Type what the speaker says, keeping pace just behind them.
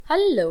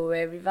Hello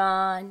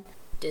everyone.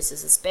 This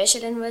is a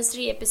special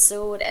anniversary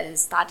episode and I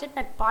started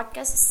my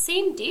podcast the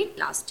same date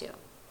last year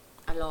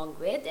along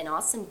with an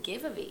awesome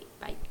giveaway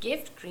by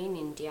Gift Green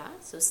India.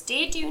 So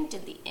stay tuned till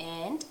the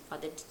end for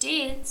the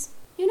details.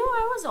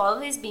 I was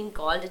always being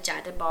called a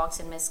chatterbox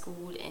in my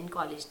school and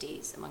college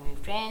days among my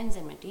friends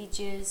and my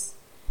teachers.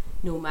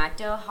 No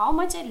matter how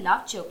much I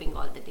loved chirping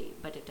all the day,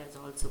 but it has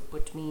also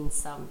put me in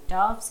some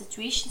tough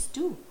situations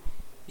too,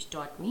 which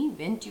taught me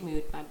when to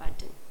mute my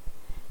button.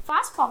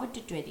 Fast forward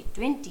to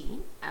 2020,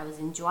 I was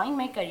enjoying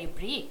my career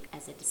break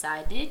as I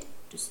decided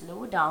to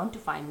slow down to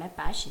find my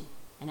passion,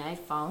 and I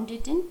found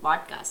it in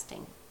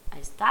podcasting.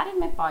 I started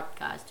my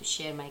podcast to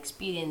share my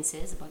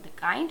experiences about the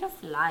kind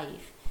of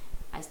life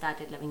I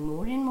started loving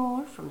more and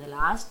more from the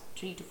last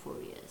 3 to 4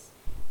 years.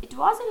 It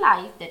was a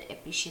life that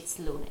appreciates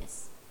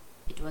slowness.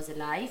 It was a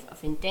life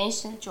of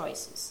intentional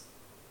choices.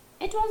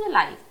 It was a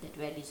life that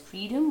values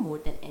freedom more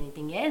than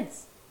anything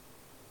else.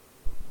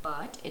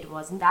 But it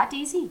wasn't that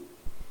easy.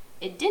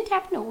 It didn't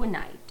happen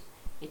overnight.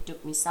 It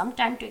took me some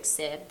time to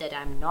accept that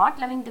I'm not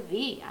loving the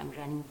way I'm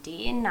running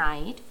day and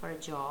night for a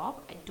job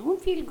I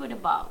don't feel good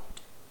about.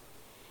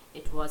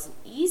 It wasn't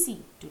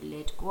easy to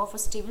let go of a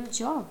stable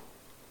job.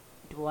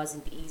 It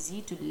wasn't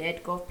easy to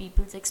let go of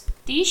people's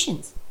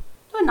expectations.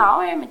 So now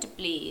I am at a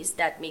place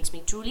that makes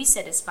me truly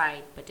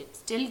satisfied, but it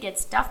still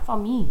gets tough for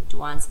me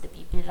to answer the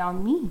people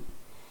around me.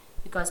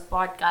 Because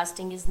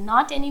podcasting is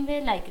not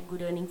anywhere like a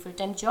good earning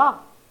full-time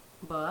job.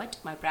 But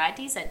my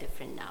priorities are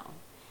different now.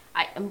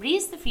 I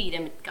embrace the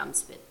freedom it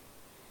comes with.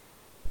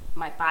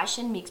 My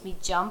passion makes me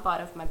jump out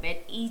of my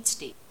bed each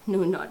day.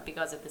 No, not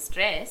because of the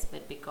stress,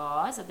 but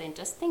because of the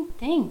interesting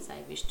things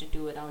I wish to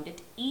do around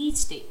it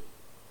each day.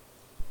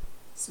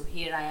 So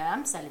here I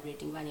am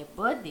celebrating 1 year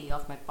birthday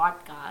of my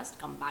podcast,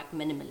 Come Back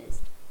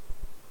Minimalist.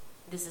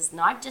 This is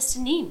not just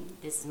a name.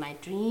 This is my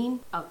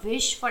dream, a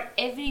wish for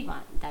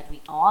everyone that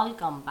we all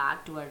come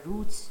back to our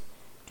roots,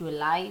 to a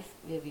life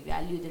where we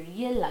value the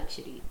real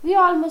luxury. We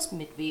are almost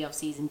midway of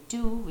season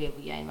 2 where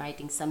we are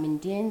inviting some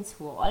Indians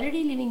who are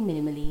already living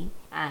minimally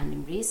and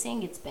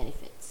embracing its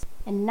benefits.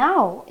 And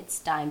now it's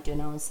time to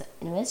announce an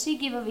anniversary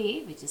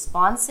giveaway which is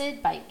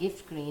sponsored by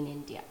Gift Green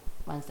India,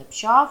 one-stop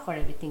shop for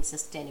everything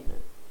sustainable.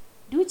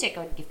 Do check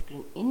out Gift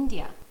Green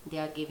India. They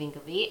are giving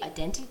away a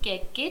dental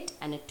care kit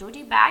and a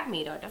tote bag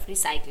made out of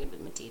recyclable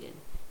material.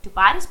 To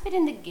participate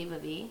in the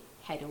giveaway,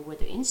 head over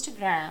to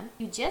Instagram.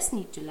 You just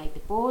need to like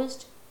the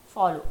post,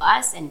 follow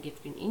us and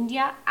Gift Green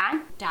India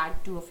and tag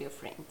 2 of your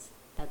friends.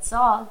 That's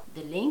all.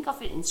 The link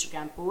of your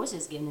Instagram post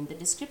is given in the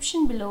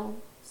description below.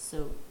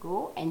 So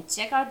go and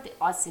check out the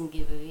awesome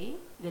giveaway.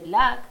 Good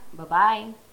luck. Bye-bye.